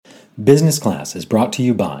Business Class is brought to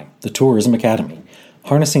you by the Tourism Academy,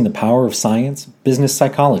 harnessing the power of science, business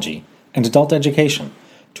psychology, and adult education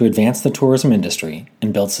to advance the tourism industry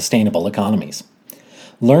and build sustainable economies.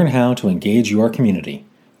 Learn how to engage your community,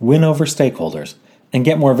 win over stakeholders, and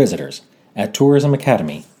get more visitors at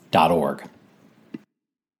tourismacademy.org.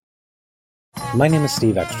 My name is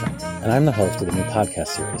Steve Ekstrom, and I'm the host of the new podcast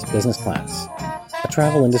series, Business Class, a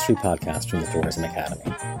travel industry podcast from the Tourism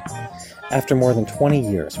Academy. After more than 20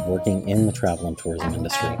 years working in the travel and tourism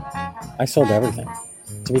industry, I sold everything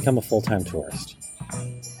to become a full-time tourist.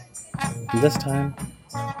 This time,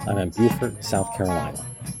 I'm in Beaufort, South Carolina,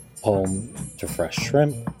 home to fresh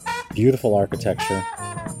shrimp, beautiful architecture,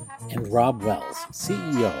 and Rob Wells,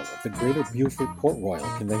 CEO of the Greater Beaufort Port Royal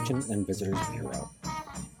Convention and Visitors Bureau.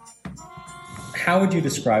 How would you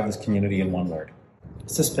describe this community in one word?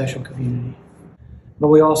 It's a special community. But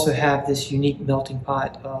we also have this unique melting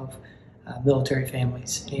pot of military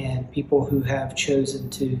families and people who have chosen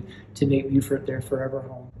to make Beaufort their forever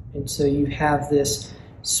home. And so you have this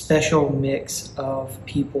special mix of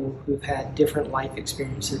people who've had different life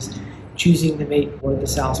experiences choosing to make one of the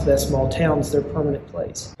South's best small towns their permanent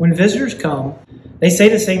place. When visitors come, they say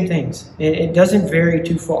the same things. It doesn't vary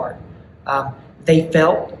too far. They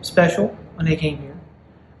felt special when they came here.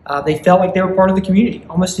 They felt like they were part of the community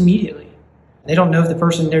almost immediately. They don't know if the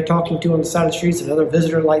person they're talking to on the side of the street is another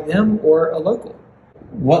visitor like them or a local.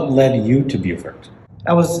 What led you to Beaufort?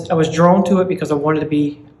 I was drawn to it because I wanted to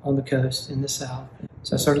be on the coast in the South.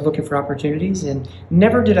 So I started looking for opportunities, and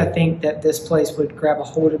never did I think that this place would grab a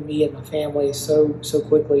hold of me and my family so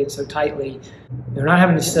quickly and so tightly. They're not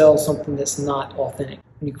having to sell something that's not authentic.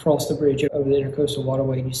 When you cross the bridge over the intercoastal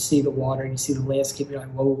waterway and you see the water and you see the landscape, you're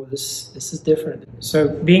like, whoa, this is different. So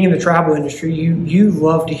being in the travel industry, you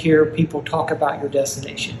love to hear people talk about your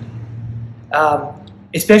destination,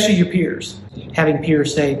 especially your peers. Having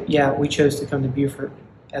peers say, yeah, we chose to come to Beaufort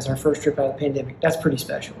as our first trip out of the pandemic, that's pretty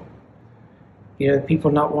special. You know,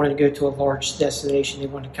 people not wanting to go to a large destination, they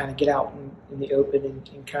want to kind of get out in the open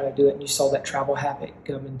and kind of do it. And you saw that travel habit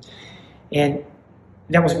come and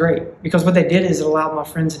that was great, because what they did is it allowed my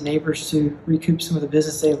friends and neighbors to recoup some of the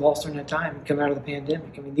business they had lost during that time and come out of the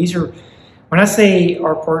pandemic. I mean, when I say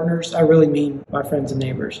our partners, I really mean my friends and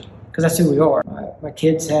neighbors, because that's who we are. My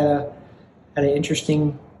kids had an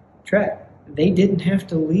interesting trek. They didn't have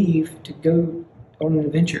to leave to go on an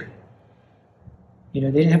adventure. You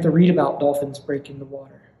know, they didn't have to read about dolphins breaking the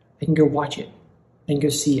water. They can go watch it. They can go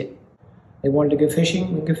see it. They wanted to go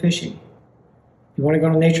fishing, we can go fishing. If you want to go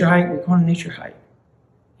on a nature hike, we go on a nature hike.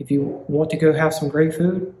 If you want to go have some great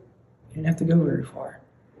food, you didn't have to go very far.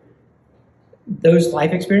 Those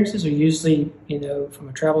life experiences are usually, you know, from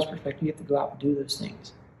a travel's perspective, you have to go out and do those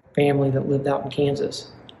things. Family that lived out in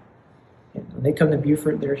Kansas, and when they come to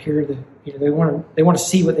Beaufort, they're here to, you know, they want to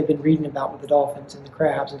see what they've been reading about with the dolphins and the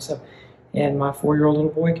crabs and stuff. And my 4-year-old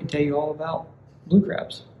little boy can tell you all about blue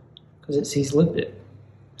crabs because he's lived it.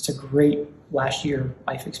 It's a great last year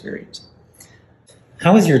life experience.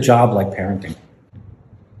 How is your job like parenting?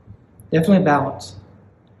 Definitely a balance.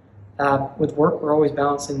 With work, we're always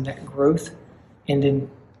balancing that growth and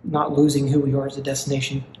then not losing who we are as a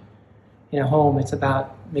destination. In a home, it's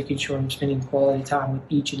about making sure I'm spending quality time with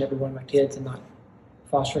each and every one of my kids and not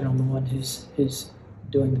fostering on the one who's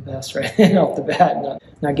doing the best right off the bat,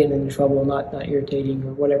 not getting into trouble, not irritating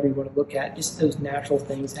or whatever you want to look at. Just those natural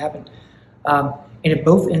things happen. And in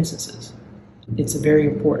both instances, it's very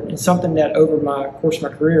important. It's something that over my course of my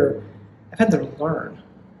career, I've had to learn.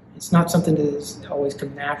 It's not something that has always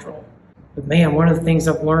come natural. But man, one of the things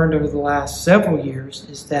I've learned over the last several years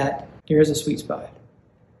is that there is a sweet spot.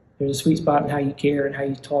 There's a sweet spot in how you care and how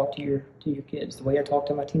you talk to your kids. The way I talk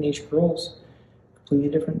to my teenage girls, completely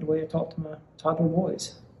different than the way I talk to my toddler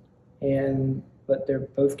boys. But they're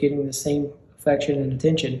both getting the same affection and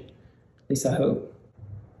attention, at least I hope.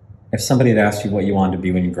 If somebody had asked you what you wanted to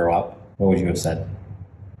be when you grow up, what would you have said?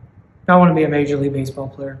 I want to be a Major League Baseball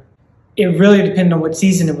player. It really depended on what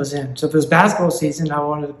season it was in. So if it was basketball season, I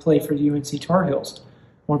wanted to play for the UNC Tar Heels. I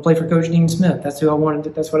want to play for Coach Dean Smith. That's what I wanted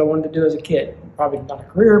to do as a kid. Probably not a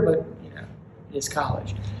career, but you know, it is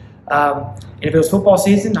college. And if it was football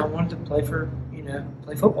season, I wanted to play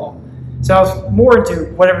football. So I was more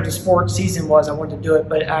into whatever the sport season was. I wanted to do it,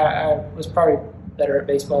 but I was probably better at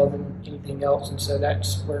baseball than anything else, and so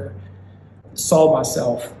that's where I saw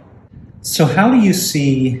myself. So how do you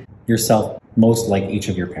see yourself most like each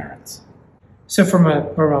of your parents? So from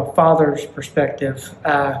a father's perspective,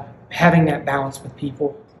 having that balance with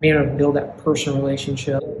people, being able to build that personal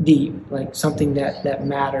relationship deep, like something that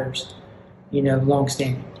matters, you know,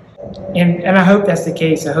 long-standing. And I hope that's the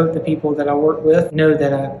case. I hope the people that I work with know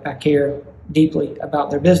that I care deeply about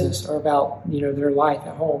their business or about their life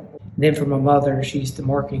at home. Then for my mother, she's the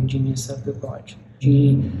marketing genius of the bunch.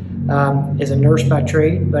 She is a nurse by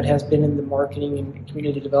trade, but has been in the marketing and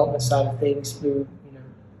community development side of things through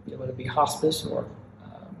whether it be hospice or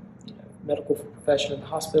medical profession in the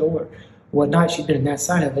hospital or whatnot. She's been in that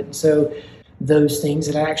side of it. And so those things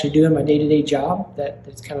that I actually do in my day-to-day job,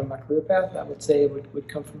 that's kind of my career path, I would say would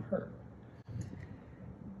come from her.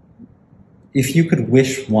 If you could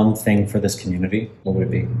wish one thing for this community, what would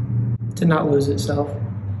it be? To not lose itself.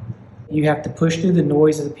 You have to push through the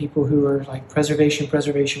noise of the people who are like preservation,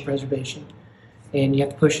 preservation, preservation. And you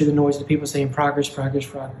have to push through the noise of the people saying progress, progress,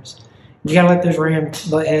 progress. You got to let those rams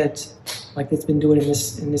butt heads, like it's been doing in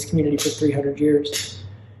this community for 300 years,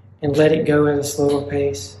 and let it go at a slower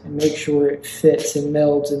pace and make sure it fits and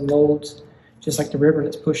melds and molds, just like the river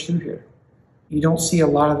that's pushed through here. You don't see a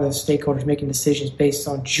lot of the stakeholders making decisions based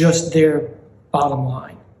on just their bottom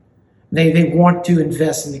line. They want to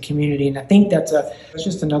invest in the community, and I think that's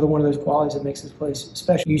just another one of those qualities that makes this place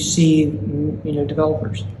special. You see,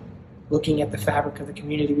 developers looking at the fabric of the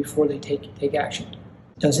community before they take action.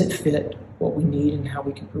 Does it fit what we need and how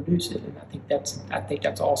we can produce it? And I think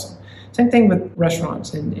that's awesome. Same thing with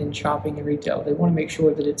restaurants and shopping and retail. They want to make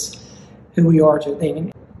sure that it's who we are to a thing.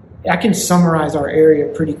 And I can summarize our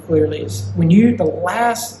area pretty clearly. Is the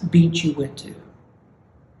last beach you went to,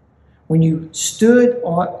 when you stood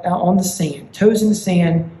on the sand, toes in the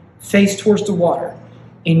sand, face towards the water,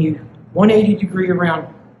 and you 180 degree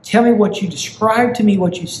around, tell me what you describe to me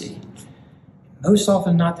what you see. Most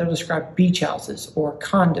often not, they'll describe beach houses or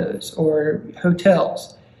condos or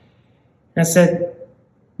hotels. And I said,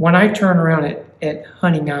 when I turn around at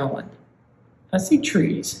Hunting Island, I see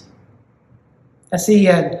trees. I see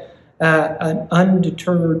an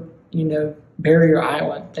undeterred, barrier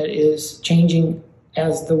island that is changing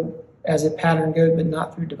as a pattern goes, but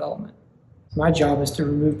not through development. My job is to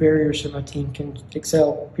remove barriers so my team can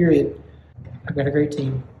excel, period. I've got a great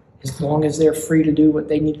team. As long as they're free to do what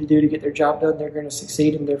they need to do to get their job done, they're going to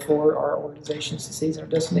succeed, and therefore our organization succeeds and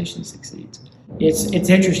our destination succeeds. It's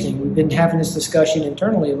interesting. We've been having this discussion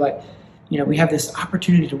internally, like, we have this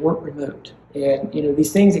opportunity to work remote, and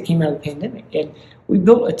these things that came out of the pandemic, and we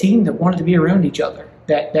built a team that wanted to be around each other,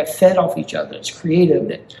 that fed off each other, that's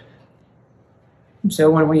creative.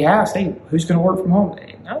 So when we asked, hey, who's going to work from home?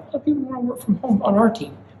 Not a lot of people want to work from home on our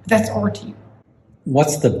team, but that's our team.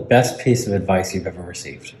 What's the best piece of advice you've ever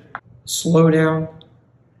received? Slow down.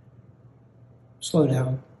 Slow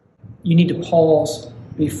down. You need to pause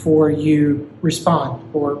before you respond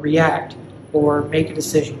or react or make a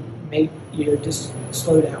decision. Just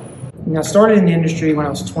slow down. And I started in the industry when I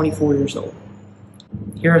was 24 years old.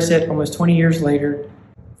 Here I sit almost 20 years later,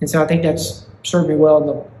 and so I think that's served me well in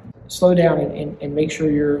the slow down and make sure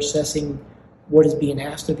you're assessing what is being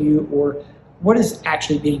asked of you or what is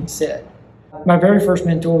actually being said. My very first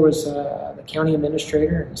mentor was the county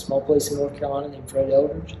administrator in a small place in North Carolina named Fred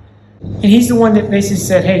Eldridge. And he's the one that basically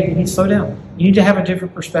said, hey, you need to slow down. You need to have a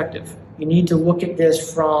different perspective. You need to look at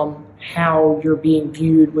this from how you're being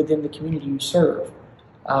viewed within the community you serve.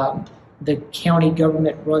 The county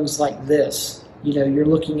government runs like this. You're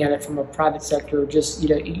looking at it from a private sector. Just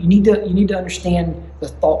you need to understand the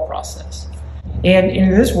thought process. And in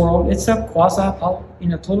this world, it's a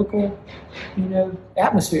quasi-political,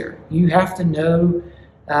 atmosphere. You have to know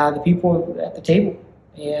the people at the table,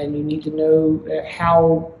 and you need to know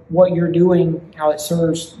how what you're doing, how it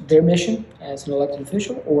serves their mission as an elected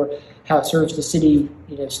official, or how it serves the city,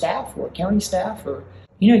 staff or county staff. Or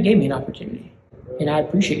it gave me an opportunity, and I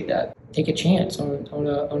appreciate that. Take a chance on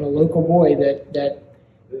a local boy that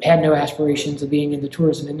had no aspirations of being in the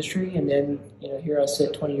tourism industry, and then here I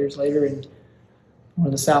sit 20 years later in one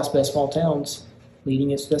of the South's best small towns,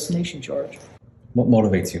 leading its destination charge. What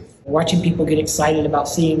motivates you? Watching people get excited about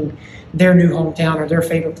seeing their new hometown or their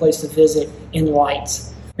favorite place to visit in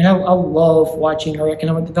lights. And I love watching our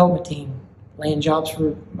economic development team land jobs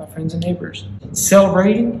for my friends and neighbors.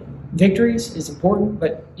 Celebrating victories is important,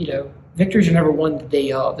 but victories are never won the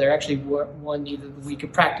day of. They're actually won either the week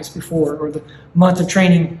of practice before or the month of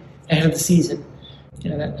training ahead of the season.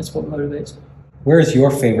 That's what motivates me. Where is your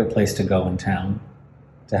favorite place to go in town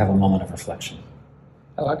to have a moment of reflection?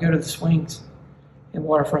 I go to the swings in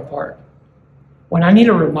Waterfront Park. When I need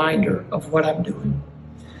a reminder of what I'm doing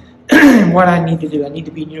and what I need to do, I need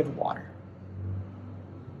to be near the water.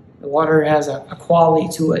 The water has a quality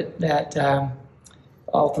to it that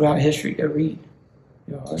all throughout history, go read.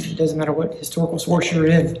 It doesn't matter what historical source you're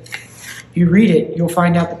in. If you read it, you'll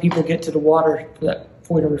find out that people get to the water for that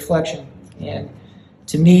point of reflection. And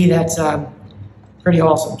to me, that's pretty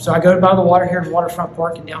awesome. So I go by the water here in Waterfront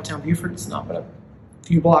Park in downtown Beaufort. It's not but a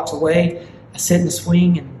few blocks away. I sit in the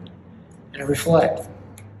swing and I reflect.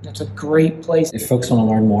 That's a great place. If folks want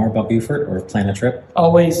to learn more about Beaufort or plan a trip,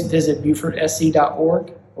 Always visit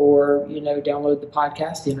BeaufortSC.org or, download the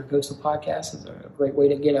podcast. The Intercoastal Podcast is a great way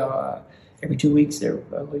to get every 2 weeks they're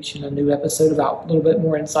releasing a new episode about a little bit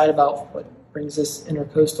more insight about what brings this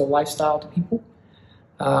intercoastal lifestyle to people.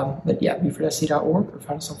 But yeah, BeaufortSC.org, or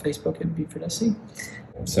find us on Facebook at BeaufortSC.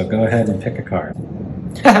 So go ahead and pick a card.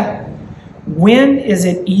 When is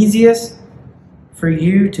it easiest for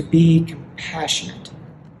you to be compassionate?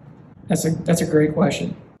 That's a great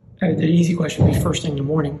question. The easy question would be first thing in the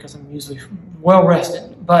morning because I'm usually well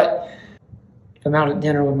rested. But if I'm out at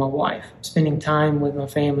dinner with my wife, spending time with my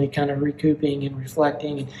family, kind of recouping and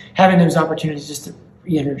reflecting and having those opportunities just to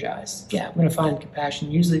re-energize. Yeah, I'm going to find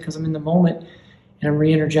compassion usually because I'm in the moment and I'm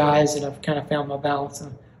re-energized and I've kind of found my balance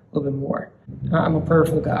a little bit more. I'm a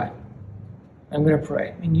prayerful guy. I'm going to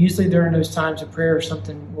pray. And usually during those times of prayer,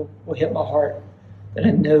 something will hit my heart that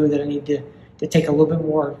I know that I need to take a little bit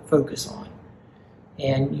more focus on.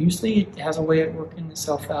 And usually it has a way of working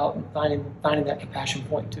itself out and finding that compassion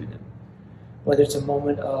point to them. Whether it's a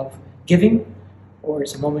moment of giving or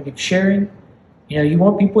it's a moment of sharing. You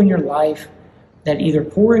want people in your life that either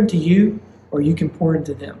pour into you or you can pour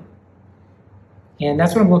into them. And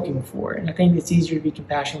that's what I'm looking for. And I think it's easier to be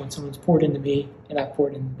compassionate when someone's poured into me and I've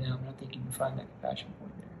poured into them. And I think you can find that compassion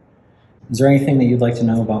point there. Is there anything that you'd like to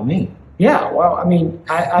know about me? Yeah, well,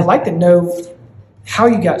 I'd like to know how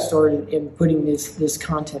you got started in putting this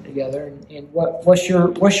content together, and what's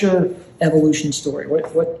your evolution story?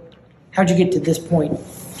 How'd you get to this point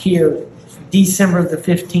here, December the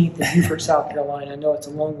 15th in Beaufort, South Carolina? I know it's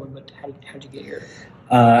a long one, but how'd you get here?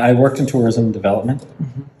 I worked in tourism development,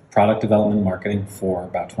 product development, marketing for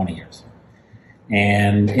about 20 years,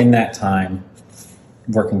 and in that time,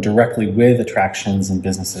 working directly with attractions and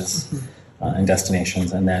businesses. And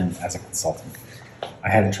destinations, and then as a consultant, I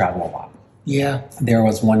had to travel a lot. Yeah. There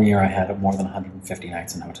was one year I had more than 150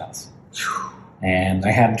 nights in hotels, and I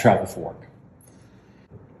had to travel for work.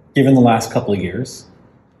 Given the last couple of years,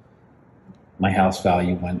 my house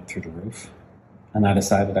value went through the roof, and I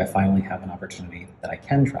decided I finally have an opportunity that I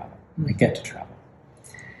can travel. I get to travel.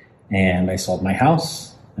 And I sold my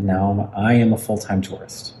house, and now I am a full-time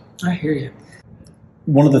tourist. I hear you.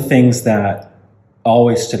 One of the things that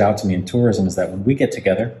always stood out to me in tourism is that when we get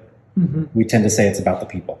together, we tend to say it's about the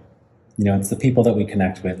people. It's the people that we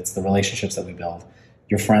connect with. It's the relationships that we build.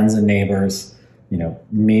 Your friends and neighbors,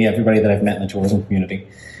 me, everybody that I've met in the tourism community.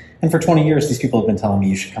 And for 20 years, these people have been telling me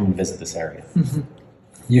you should come and visit this area.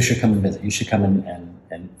 You should come and visit. You should come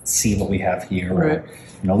and see what we have here. Right.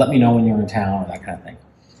 Or, let me know when you're in town or that kind of thing.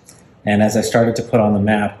 And as I started to put on the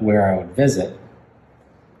map where I would visit,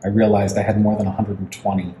 I realized I had more than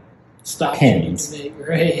 120 pins,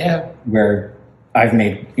 right? Yeah, where I've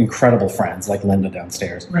made incredible friends, like Linda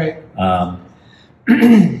downstairs, right?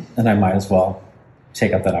 And I might as well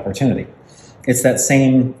take up that opportunity. It's that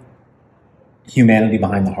same humanity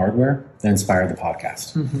behind the hardware that inspired the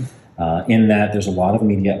podcast. In that there's a lot of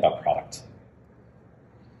media about product,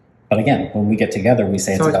 but again, when we get together, we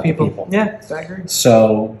say it's about the people. Yeah, I agree.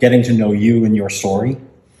 So getting to know you and your story,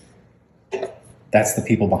 that's the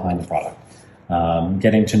people behind the product.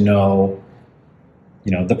 Getting to know,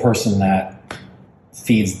 the person that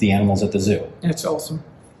feeds the animals at the zoo. That's awesome.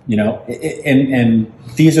 And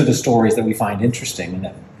these are the stories that we find interesting and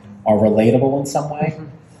that are relatable in some way,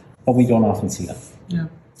 but we don't often see them. Yeah.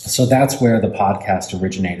 So that's where the podcast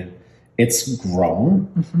originated. It's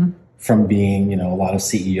grown from being, a lot of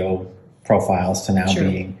CEO profiles to now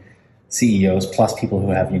being CEOs plus people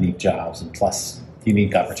who have unique jobs and plus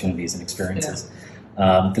unique opportunities and experiences.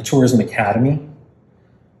 Yeah. The Tourism Academy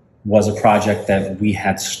was a project that we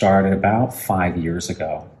had started about 5 years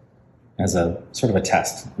ago as a sort of a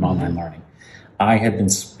test in online learning. I had been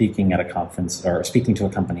speaking at a conference or speaking to a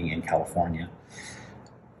company in California.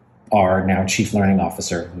 Our now chief learning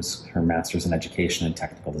officer, who's her master's in education and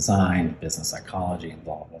technical design, business psychology, and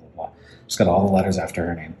blah, blah, blah, blah. She's got all the letters after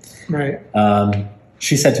her name. Right.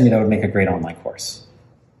 She said to me that would make a great online course.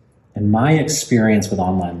 And my experience with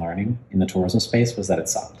online learning in the tourism space was that it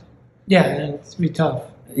sucked. Yeah, it's really tough.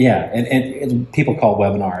 Yeah, and people call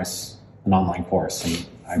webinars an online course, and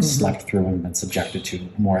I've slept through and been subjected to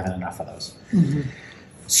more than enough of those.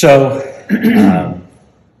 So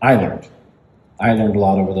I learned a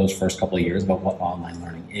lot over those first couple of years about what online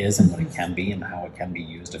learning is and what it can be and how it can be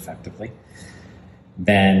used effectively.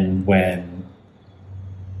 Then when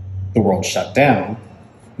the world shut down,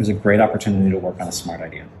 it was a great opportunity to work on a smart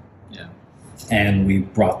idea. Yeah. And we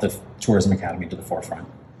brought the Tourism Academy to the forefront.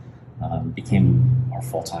 Became our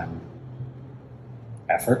full-time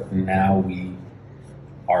effort. And now we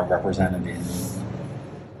are represented in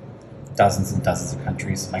dozens and dozens of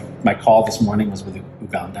countries. My call this morning was with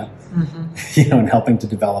Uganda, and helping to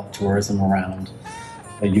develop tourism around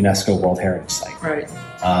a UNESCO World Heritage Site. Right.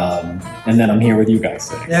 And then I'm here with you guys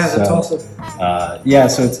today. Yeah, that's awesome.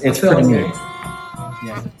 So it's pretty neat.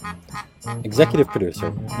 Yeah. Executive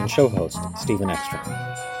producer and show host, Stephen Ekstrom.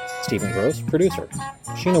 Stephen Gross, producer.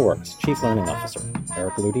 Sheena Works, Chief Learning Officer.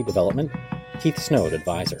 Eric Ludi, Development. Keith Snowd,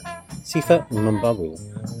 Advisor. Sifa Mbabu,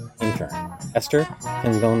 Intern. Esther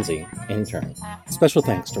Ngonzi, Intern. Special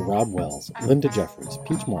thanks to Rob Wells, Linda Jeffries,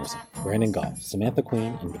 Peach Morrison, Brandon Goff, Samantha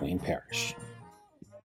Queen, and Dwayne Parrish.